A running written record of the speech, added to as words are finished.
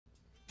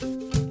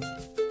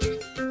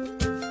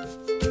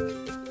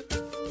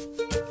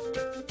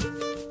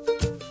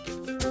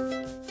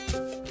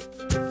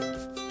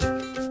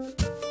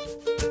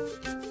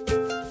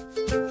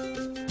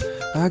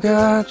I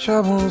got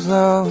troubles,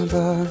 Lord,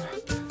 but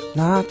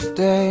not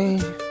today.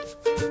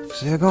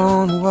 'Cause they're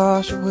gonna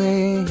wash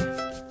away.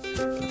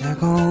 They're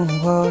gonna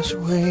wash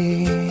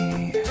away.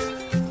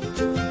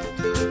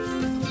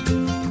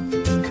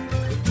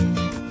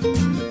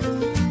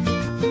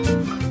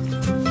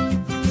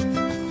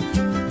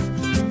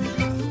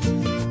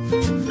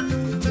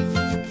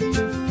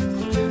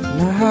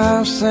 And I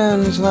have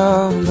sins,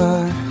 Lord,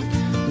 but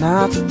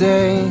not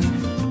today.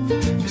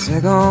 'Cause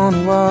they're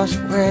gonna wash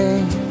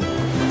away.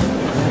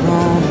 They're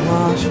gonna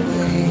wash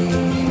away.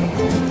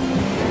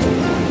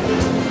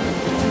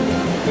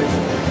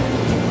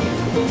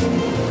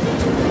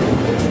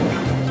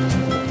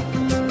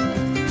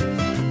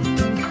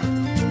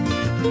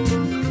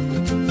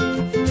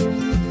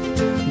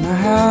 And I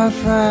have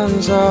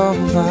friends, oh,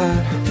 but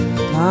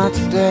not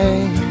today.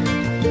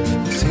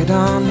 'Cause they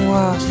done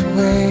washed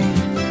away.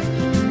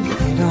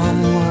 They done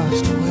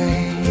washed away.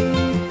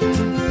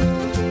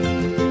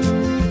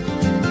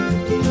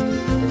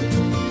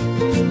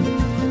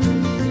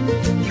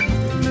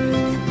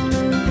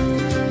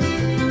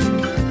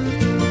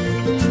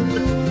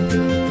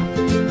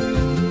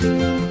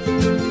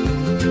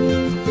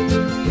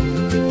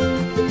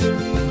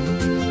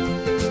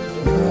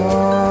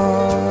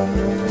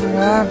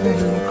 I've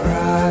been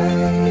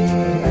crying,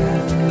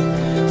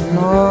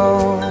 no,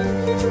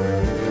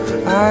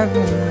 I've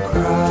been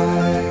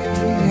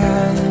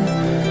crying,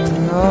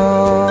 no,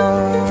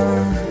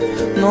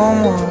 no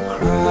more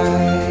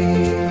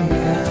crying,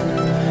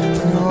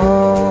 no,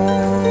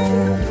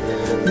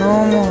 no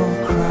more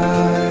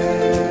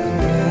crying,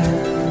 yeah.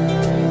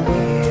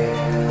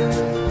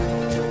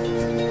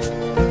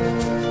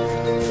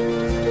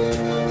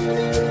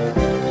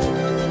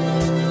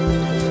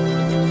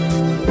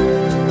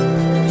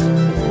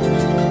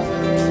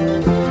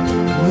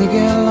 We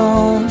get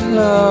lonely,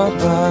 love,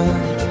 but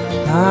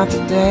not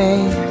today.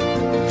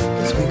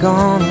 'Cause we're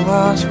gonna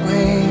wash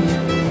away.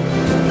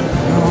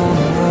 We're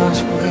gonna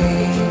wash away.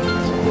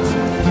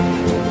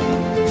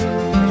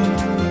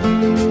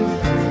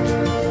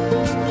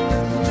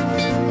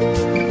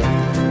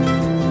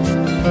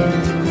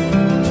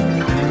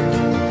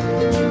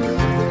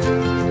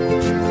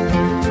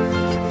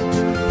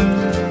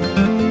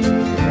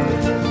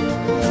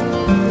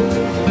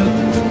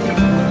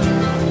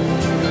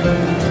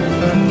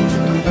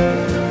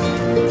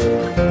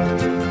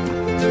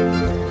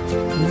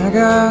 I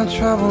got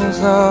troubles,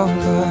 oh,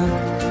 but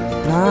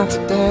not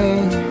today.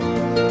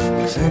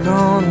 'Cause they're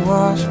gonna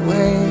wash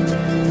away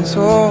this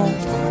old,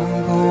 but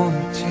I'm gonna